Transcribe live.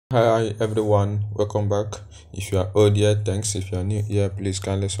Hi everyone, welcome back. If you are old here, thanks. If you are new here, please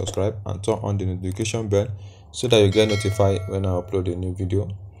kindly subscribe and turn on the notification bell so that you get notified when I upload a new video.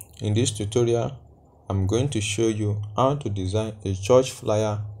 In this tutorial, I'm going to show you how to design a church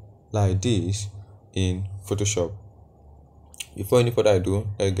flyer like this in Photoshop. Before any further ado,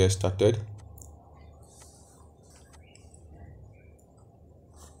 let's get started.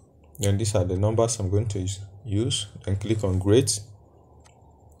 Then these are the numbers I'm going to use. Then click on Create.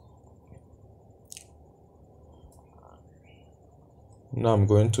 Now I'm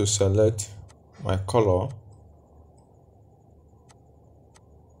going to select my color.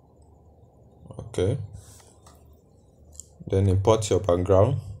 Okay. Then import your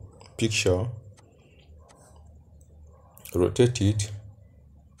background picture, rotate it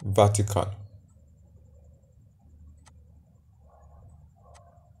vertical.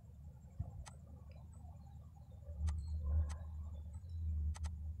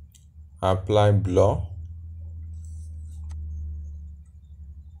 Apply blur.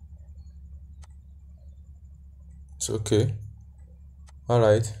 It's okay.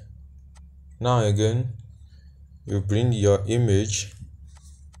 Alright. Now again, you bring your image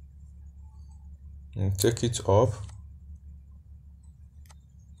and take it up.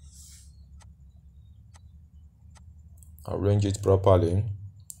 Arrange it properly.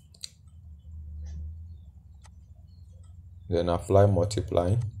 Then apply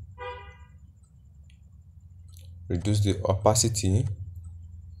multiply. Reduce the opacity.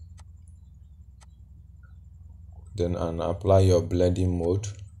 Then apply your blending mode.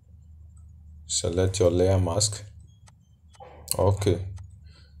 Select your layer mask. Okay.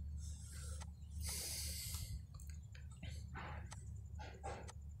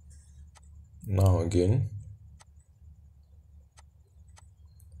 Now again,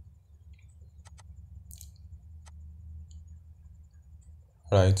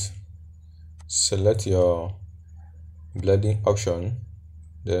 right, select your blending option,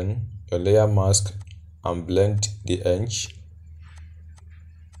 then your layer mask and blend the edge.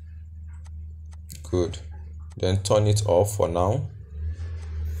 Good. Then turn it off for now.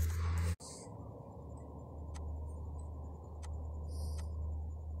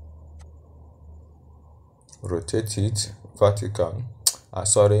 Rotate it vertical.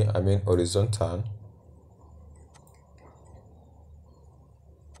 I mean horizontal.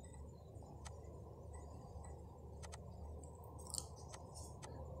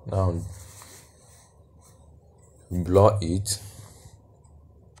 Now blur it.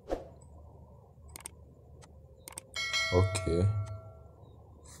 Okay.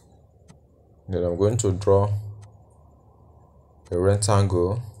 Then I'm going to draw a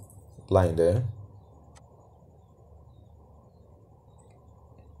rectangle line there.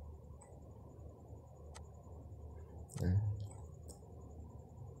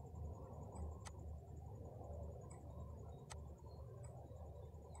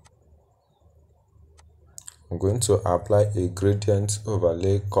 I'm going to apply a gradient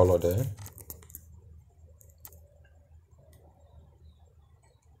overlay color there.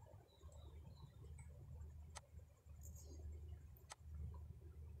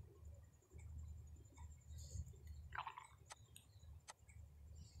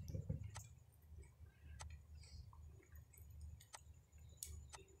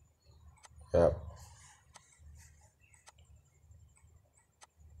 Yeah.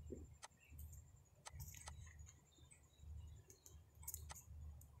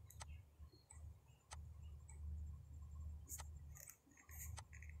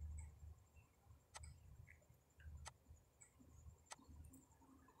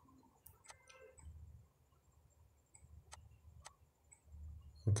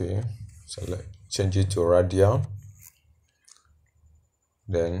 Okay, change it to radial.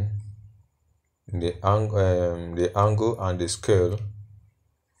 Then the angle and the scale,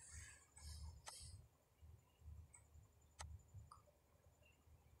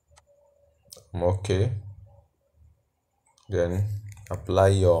 okay. Then apply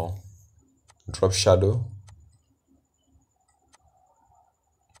your drop shadow.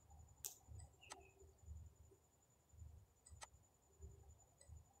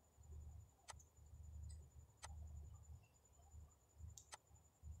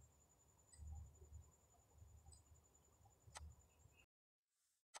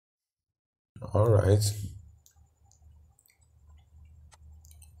 All right.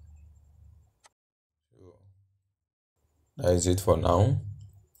 That is it for now.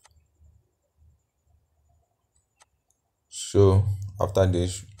 So after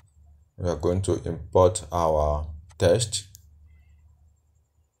this, we are going to import our text.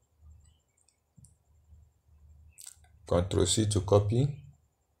 Ctrl C to copy.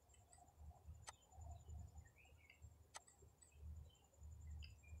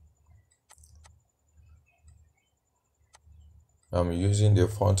 I'm using the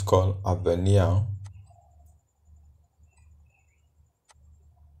font called Avenir.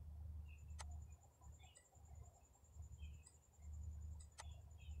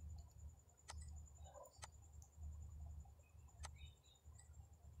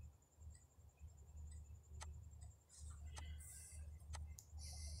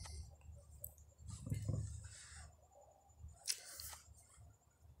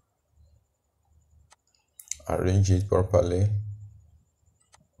 Arrange it properly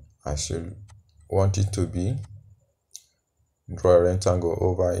as you want it to be. Draw a rectangle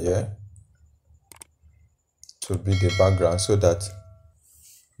over here to be the background so that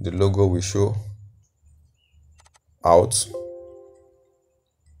the logo will show out.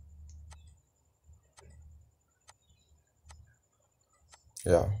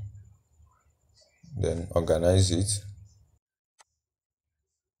 Yeah, then organize it.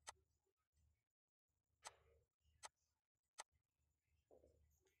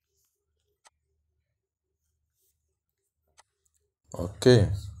 Okay,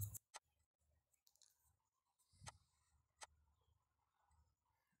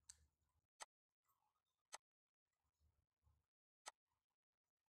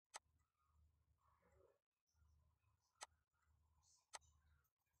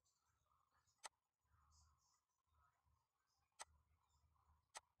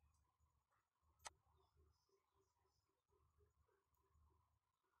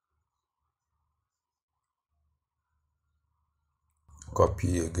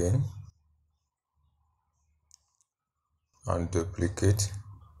 copy again and duplicate,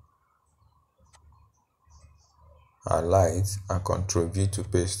 highlight and Ctrl V to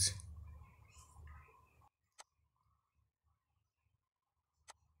paste.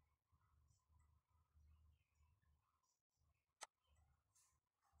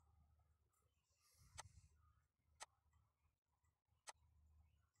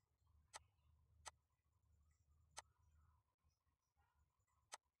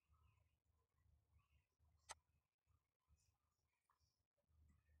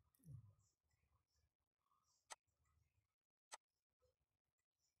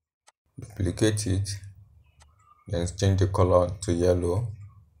 Duplicate it, then change the color to yellow,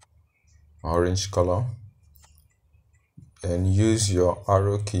 orange color. Then use your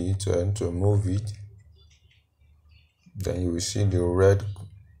arrow key to move it. Then you will see the red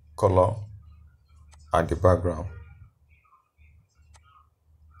color at the background.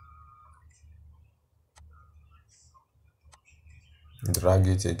 Drag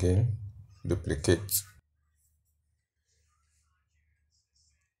it again, duplicate,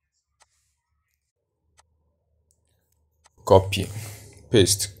 copy,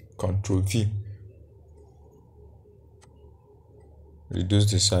 paste, Ctrl V, reduce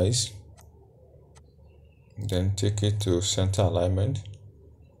the size, then take it to center alignment,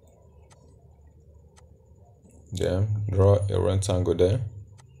 then draw a rectangle there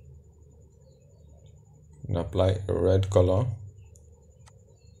and apply a red color.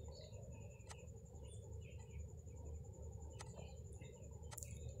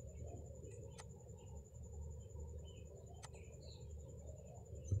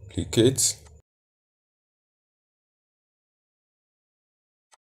 Duplicate,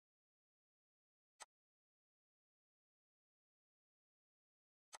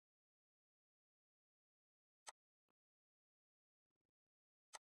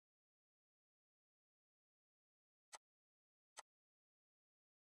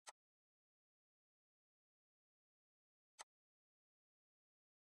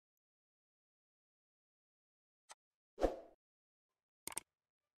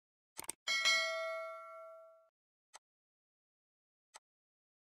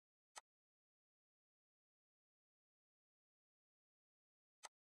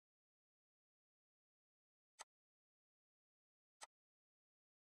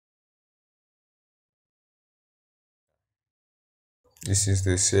 this is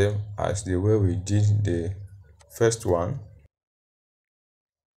the same as the way we did the first one.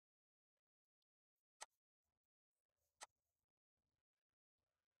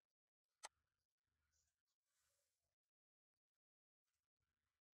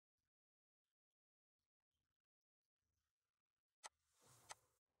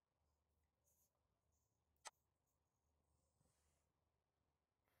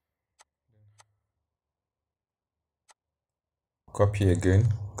 Copy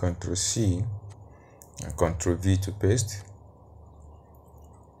again, Ctrl C and Ctrl V to paste.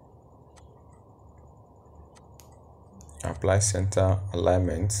 Apply center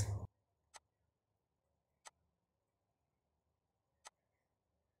alignment.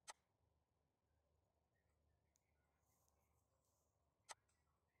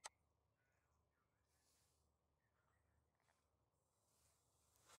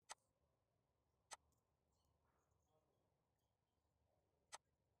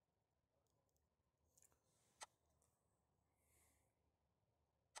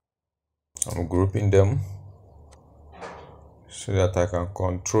 I'm grouping them so that I can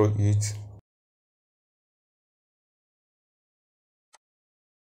control it.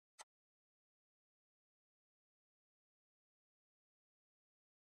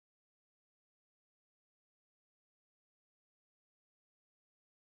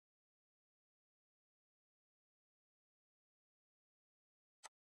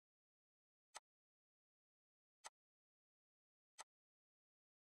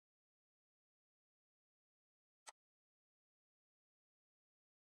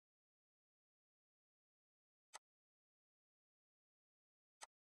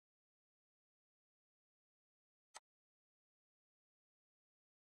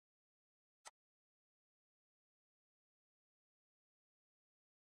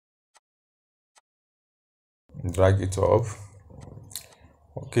 Drag it up.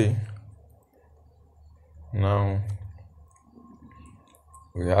 Okay, now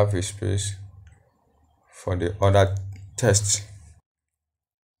we have a space for the other text.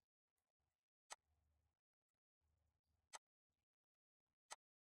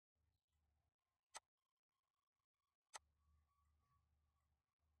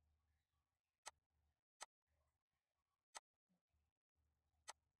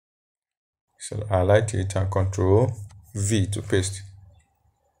 So I highlight it and Control V to paste.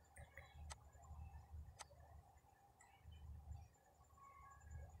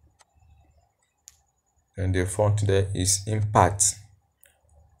 And the font there is Impact.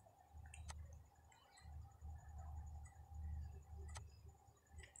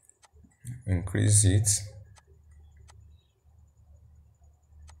 Increase it.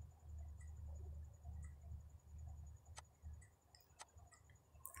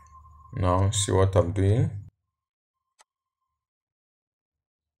 Now see what I'm doing.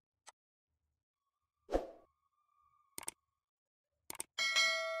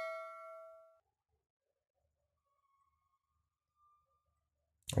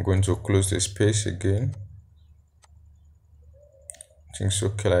 I'm going to close the space again. Things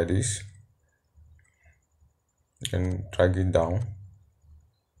okay like this. Then drag it down.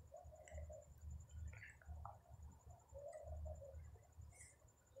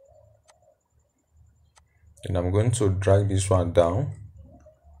 Then I'm going to drag this one down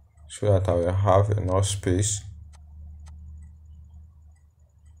so that I will have enough space.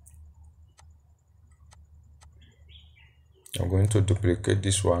 I'm going to duplicate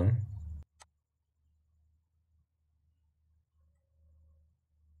this one.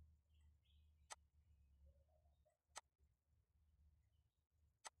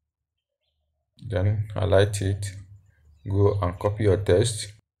 Then highlight it. Go and copy your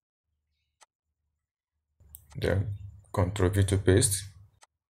text. Then Ctrl V to paste.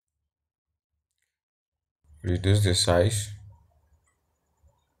 Reduce the size.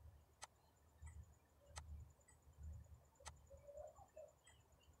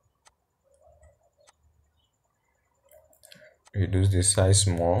 Reduce the size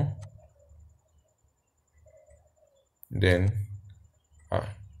more. Then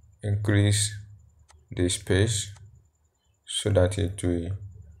increase the space so that it will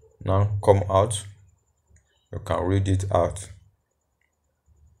now come out. You can read it out.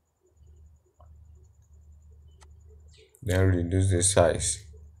 Then reduce the size.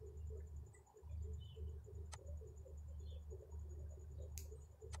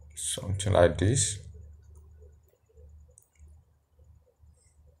 Something like this.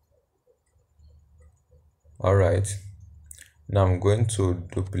 Alright, now I'm going to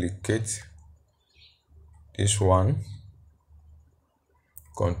duplicate this one.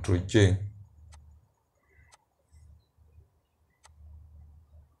 Ctrl J.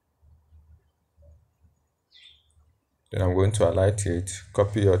 Then I'm going to highlight it,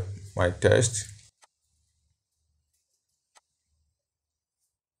 copy my text.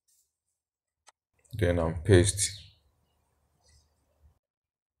 Then I'll paste.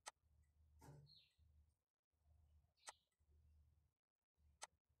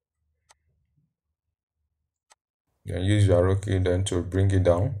 Then use your arrow key then to bring it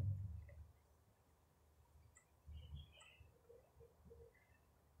down.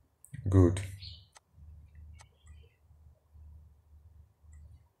 Good.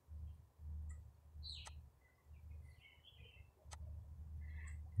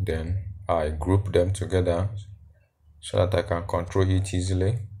 Then I group them together so that I can control it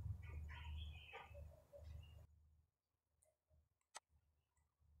easily.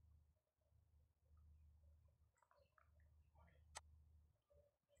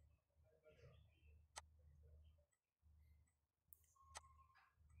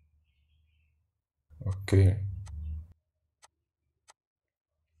 Okay.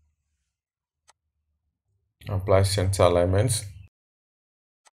 Apply center alignment.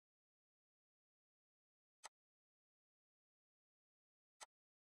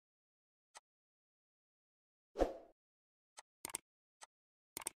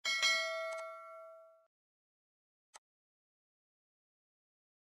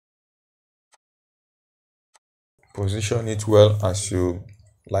 Position it well as you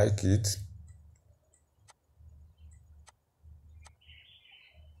like it.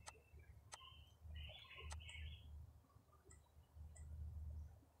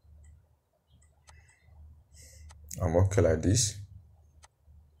 I'm okay like this.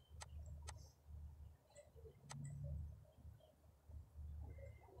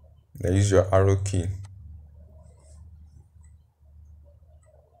 Then use your arrow key.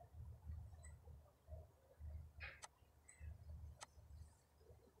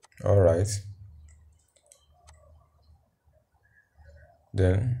 Alright.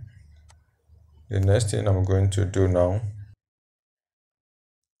 Then the next thing I'm going to do now,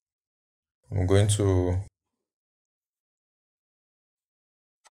 I'm going to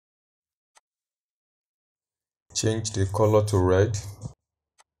change the color to red.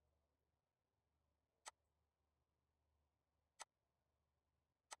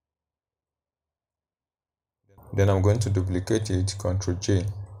 Then I'm going to duplicate it, Ctrl J,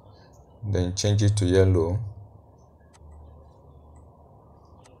 then change it to yellow.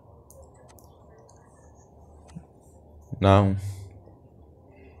 Now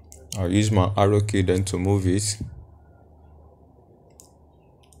I'll use my arrow key then to move it.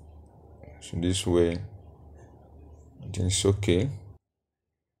 So this way, I think it's okay.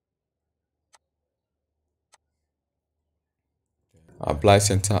 Apply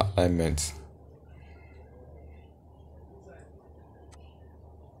center alignment.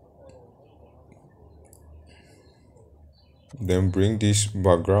 Then bring this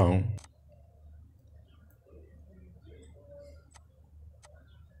background.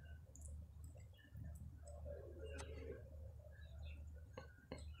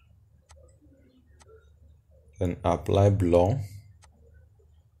 Then apply blur.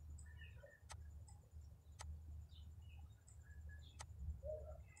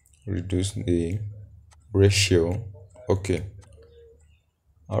 Reduce the ratio. Okay.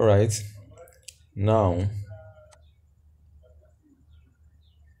 Alright. Now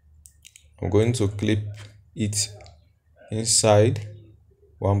I'm going to clip it inside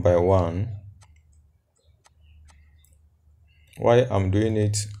one by one. Why I'm doing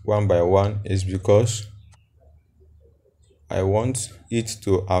it one by one is because I want it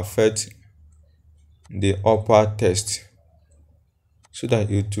to affect the upper text so that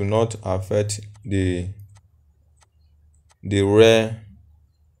it will not affect the rear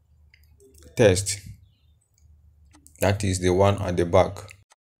text, that is the one at the back.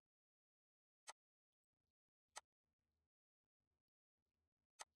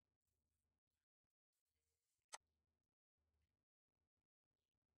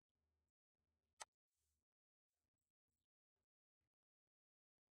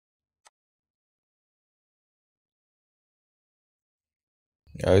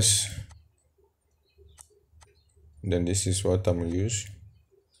 Yes, then this is what I'm going to use.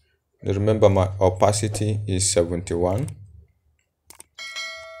 Remember my opacity is 71,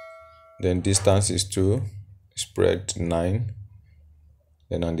 then distance is 2, spread 9,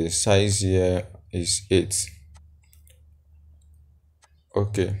 then on the size here is 8.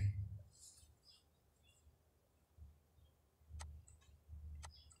 Okay,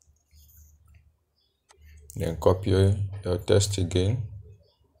 then copy your text again.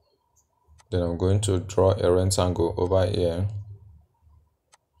 Then I'm going to draw a rectangle over here.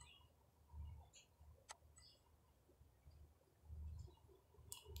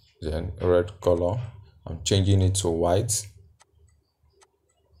 Then red color, I'm changing it to white.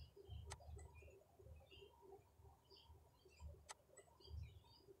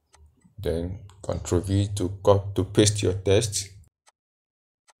 Then Ctrl V to paste your text.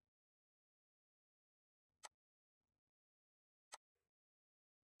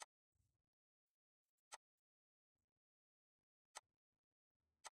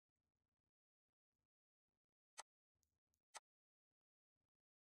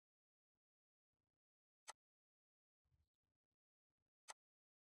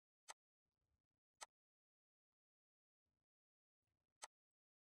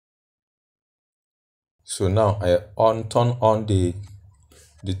 So now I turn on the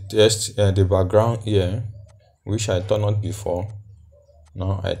text, the background here, which I turned on before.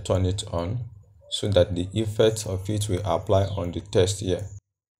 Now I turn it on so that the effect of it will apply on the text here.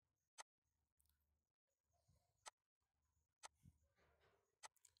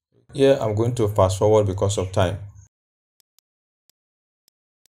 Here I'm going to fast forward because of time.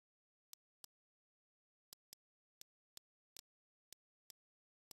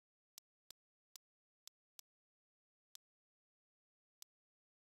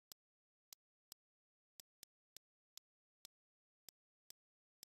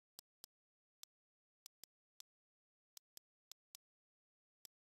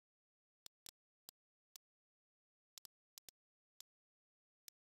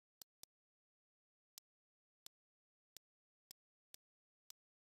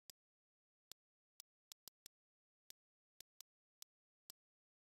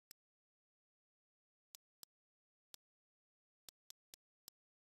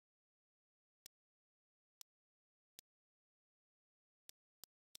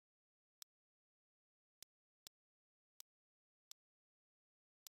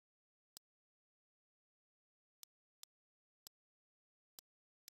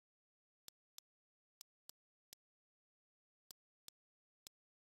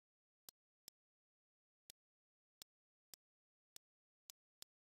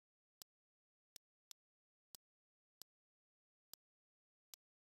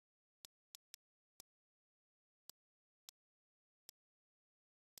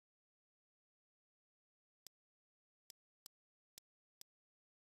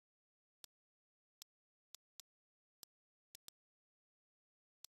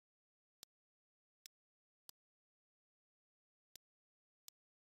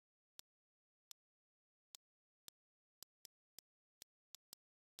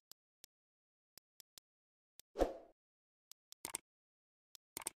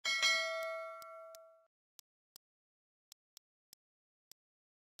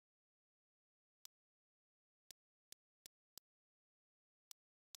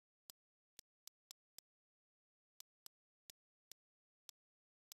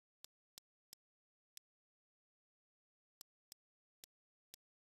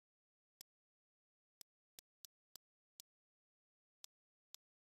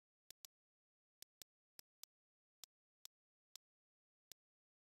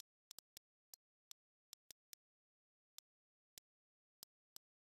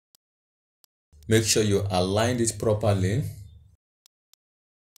 Make sure you align it properly.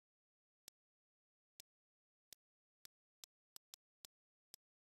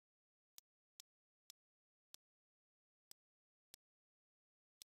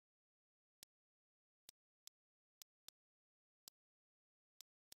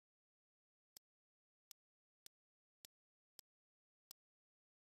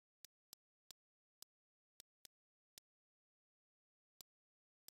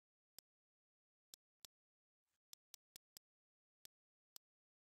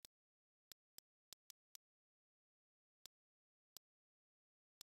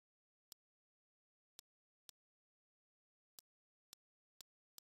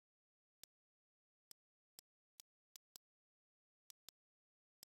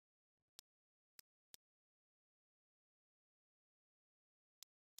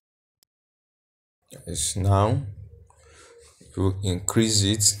 Yes, now you increase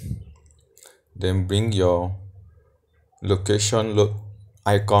it, then bring your location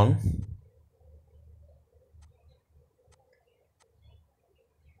icon,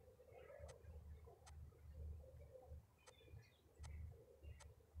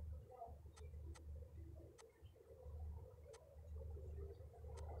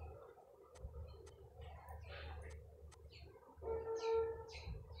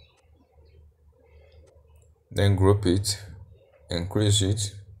 then group it, increase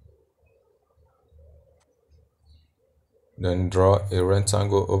it, then draw a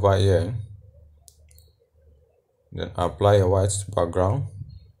rectangle over here, then apply a white background,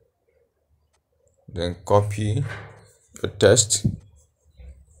 then copy the text,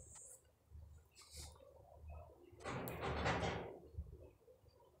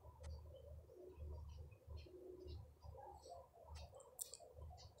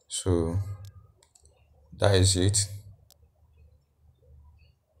 so that is it.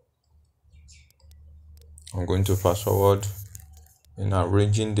 I'm going to fast forward and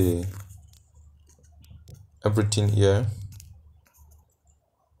arranging the everything here.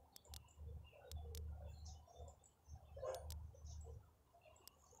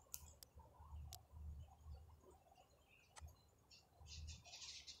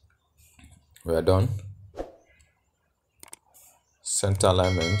 We are done. Center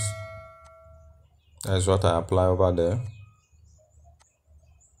alignment, that is what I apply over there.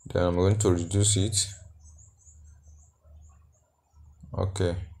 Then I'm going to reduce it. Okay,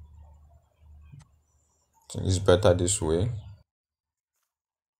 I think it's better this way.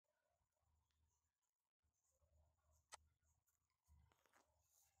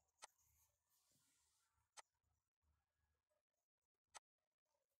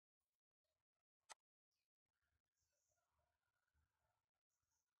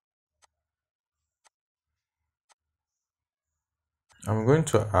 I'm going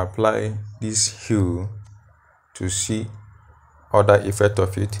to apply this hue to see other effect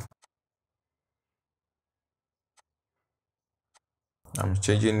of it. I'm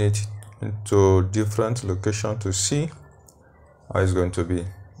changing it into different location to see how it's going to be.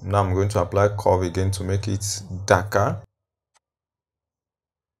 Now I'm going to apply curve again to make it darker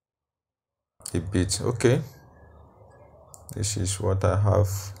a bit. Okay, this is what I have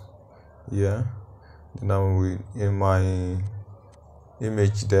here. Now in my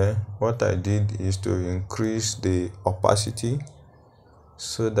image there, what I did is to increase the opacity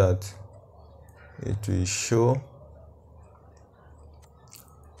so that it will show.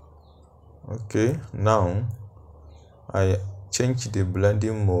 Okay, now I change the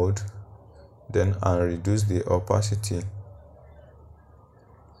blending mode, then I reduce the opacity.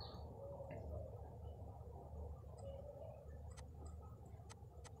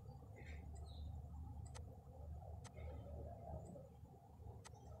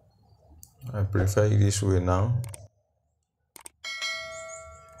 I prefer it this way now.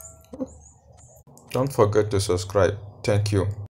 Don't forget to subscribe. Thank you.